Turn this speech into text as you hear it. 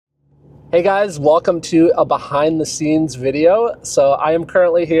Hey guys, welcome to a behind the scenes video. So I am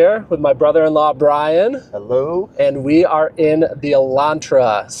currently here with my brother-in-law, Brian. Hello. And we are in the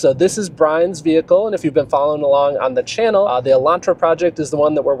Elantra. So this is Brian's vehicle, and if you've been following along on the channel, the Elantra project is the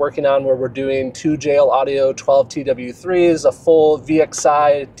one that we're working on where we're doing 2 JL Audio 12 TW3s, a full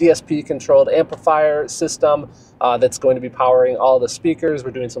VXI DSP controlled amplifier system that's going to be powering all the speakers.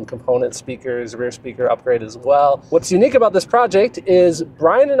 We're doing some component speakers, rear speaker upgrade as well. What's unique about this project is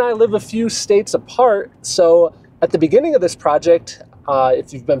Brian and I live a few states apart. So at the beginning of this project,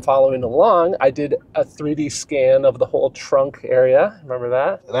 if you've been following along, I did a 3D scan of the whole trunk area. Remember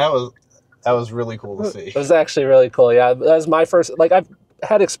that? That was really cool to see. It was actually really cool. Yeah, that was my first, like I've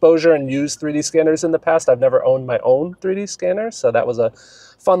had exposure and used 3D scanners in the past. I've never owned my own 3D scanner. So that was a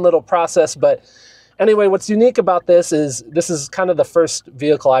fun little process. But anyway, what's unique about this is kind of the first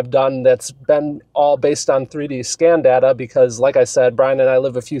vehicle I've done that's been all based on 3D scan data because, like I said, Brian and I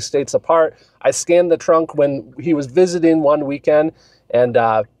live a few states apart. I scanned the trunk when he was visiting one weekend and,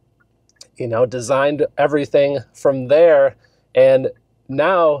 you know, designed everything from there. And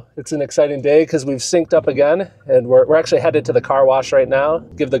now it's an exciting day because we've synced up again and we're actually headed to the car wash right now.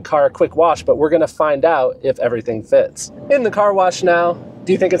 Give the car a quick wash, but we're going to find out if everything fits. In the car wash now,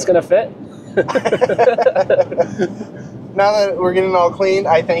 do you think it's going to fit? Now that we're getting all cleaned,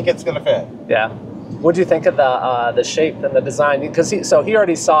 I think it's gonna fit. Yeah. What do you think of the shape and the design? Because he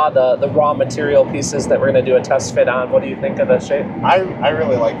already saw the raw material pieces that we're gonna do a test fit on. What do you think of the shape? I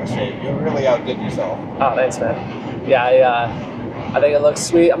really like the shape. You really outdid yourself. Oh, thanks, man. Yeah, I think it looks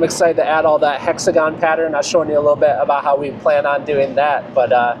sweet. I'm excited to add all that hexagon pattern. I was showing you a little bit about how we plan on doing that.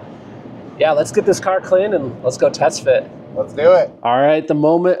 But yeah, let's get this car clean and let's go test fit. Let's do it. All right, the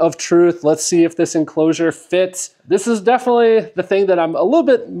moment of truth. Let's see if this enclosure fits. This is definitely the thing that I'm a little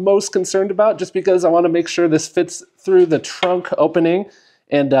bit most concerned about just because I want to make sure this fits through the trunk opening.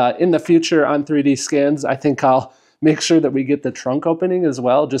 And in the future on 3D scans, I think I'll make sure that we get the trunk opening as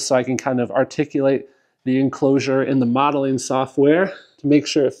well, just so I can kind of articulate the enclosure in the modeling software to make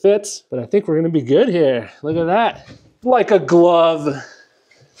sure it fits. But I think we're going to be good here. Look at that. Like a glove. What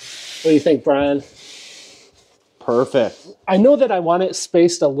do you think, Brian? Perfect. I know that I want it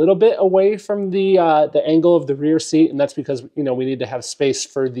spaced a little bit away from the angle of the rear seat, and that's because, you know, we need to have space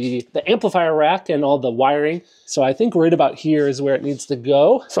for the amplifier rack and all the wiring. So I think right about here is where it needs to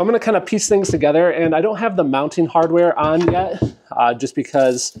go. So I'm going to kind of piece things together, and I don't have the mounting hardware on yet, just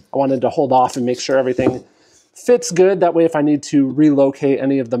because I wanted to hold off and make sure everything fits good. That way, if I need to relocate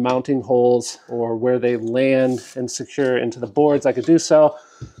any of the mounting holes or where they land and secure into the boards, I could do so.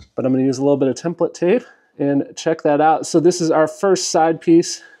 But I'm going to use a little bit of template tape and check that out. So this is our first side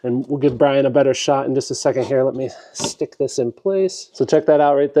piece, and we'll give Brian a better shot in just a second here. Let me stick this in place. So check that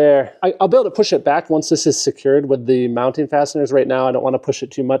out right there. I'll be able to push it back once this is secured with the mounting fasteners. Right now, I don't want to push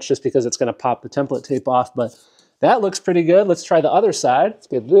it too much just because it's going to pop the template tape off, but that looks pretty good. Let's try the other side. Let's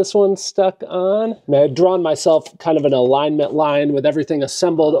get this one stuck on. I had drawn myself kind of an alignment line with everything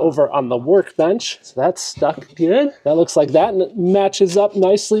assembled over on the workbench. So that's stuck good. That looks like that, and it matches up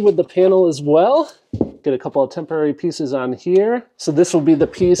nicely with the panel as well. Get a couple of temporary pieces on here. So this will be the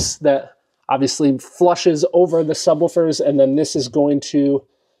piece that obviously flushes over the subwoofers, and then this is going to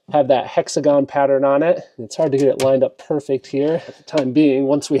have that hexagon pattern on it. It's hard to get it lined up perfect here at the time being.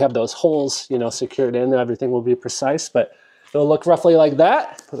 Once we have those holes, you know, secured in, everything will be precise, but it'll look roughly like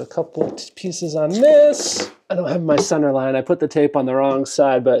that. Put a couple of pieces on this. I don't have my center line. I put the tape on the wrong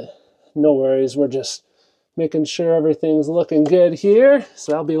side, but no worries. We're just making sure everything's looking good here.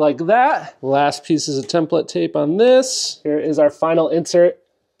 So that'll be like that. Last pieces of template tape on this. Here is our final insert.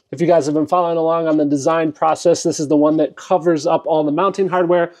 If you guys have been following along on the design process, this is the one that covers up all the mounting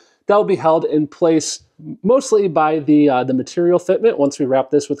hardware. That'll be held in place mostly by the material fitment once we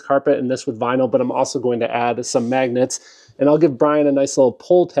wrap this with carpet and this with vinyl, but I'm also going to add some magnets. And I'll give Brian a nice little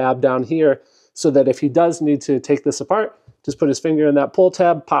pull tab down here so that if he does need to take this apart, just put his finger in that pull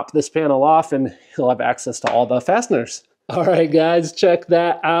tab, pop this panel off, and he'll have access to all the fasteners. All right, guys, check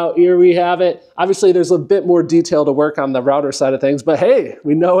that out. Here we have it. Obviously, there's a bit more detail to work on the router side of things, but hey,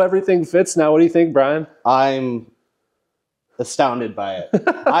 we know everything fits now. What do you think, Brian? I'm astounded by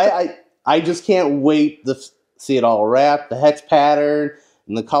it. I just can't wait to see it all wrapped, the hex pattern,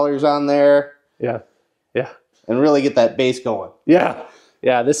 and the colors on there. Yeah, yeah. And really get that bass going. Yeah.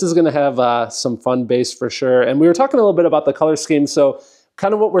 Yeah, this is going to have some fun bass for sure. And we were talking a little bit about the color scheme. So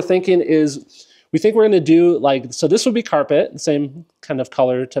kind of what we're thinking is we think we're going to do like, so this would be carpet, the same kind of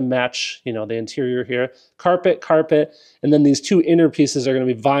color to match, you know, the interior here. Carpet, and then these two inner pieces are going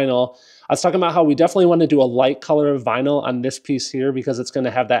to be vinyl. I was talking about how we definitely want to do a light color of vinyl on this piece here because it's going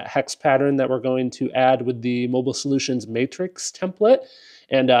to have that hex pattern that we're going to add with the Mobile Solutions Matrix template.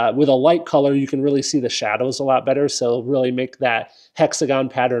 And with a light color, you can really see the shadows a lot better. So really make that hexagon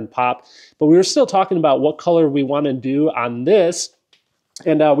pattern pop. But we were still talking about what color we want to do on this.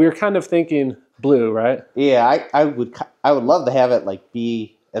 And we were kind of thinking blue, right? Yeah, I would love to have it like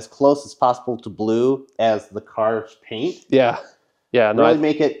be as close as possible to blue as the car's paint. Yeah. Yeah. No, really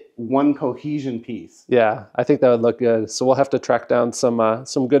make it one cohesion piece. Yeah, I think that would look good. So we'll have to track down some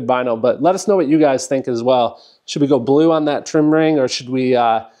good vinyl, but let us know what you guys think as well. Should we go blue on that trim ring, or should we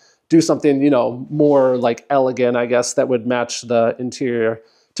do something, you know, more like elegant, I guess, that would match the interior?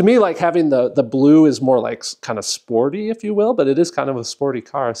 To me, like having the blue is more like kind of sporty, if you will, but it is kind of a sporty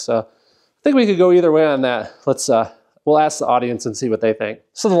car. So I think we could go either way on that. Let's we'll ask the audience and see what they think.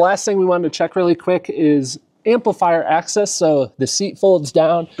 So the last thing we wanted to check really quick is amplifier access. So the seat folds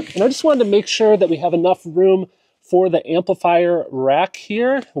down, and I just wanted to make sure that we have enough room for the amplifier rack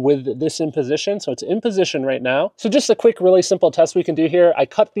here with this in position. So it's in position right now. So just a quick, really simple test we can do here. I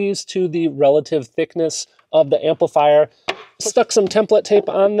cut these to the relative thickness of the amplifier, stuck some template tape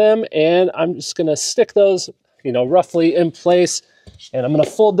on them, and I'm just gonna stick those, you know, roughly in place. And I'm gonna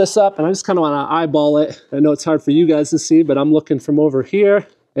fold this up, and I just kind of wanna eyeball it. I know it's hard for you guys to see, but I'm looking from over here,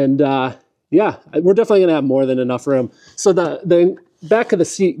 and yeah, we're definitely gonna have more than enough room. So the back of the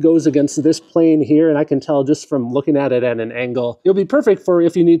seat goes against this plane here, and I can tell just from looking at it at an angle. It'll be perfect for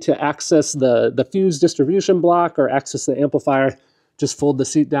if you need to access the fuse distribution block or access the amplifier. Just fold the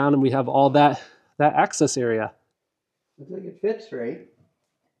seat down, and we have all that access area. Looks like it fits, right?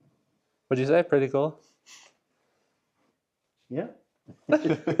 What'd you say? Pretty cool. Yeah.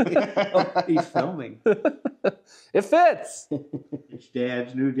 Oh, he's filming. It fits. It's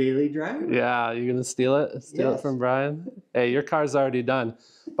Dad's new daily driver. Yeah, you're gonna steal it? Steal Yes. it from Brian? Hey, your car's already done.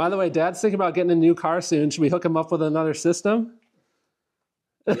 By the way, Dad's thinking about getting a new car soon. Should we hook him up with another system?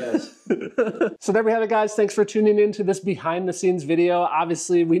 Yes. So there we have it, guys. Thanks for tuning in to this behind the scenes video.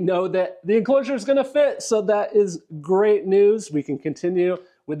 Obviously, we know that the enclosure is gonna fit, so that is great news. We can continue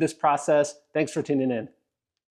with this process. Thanks for tuning in.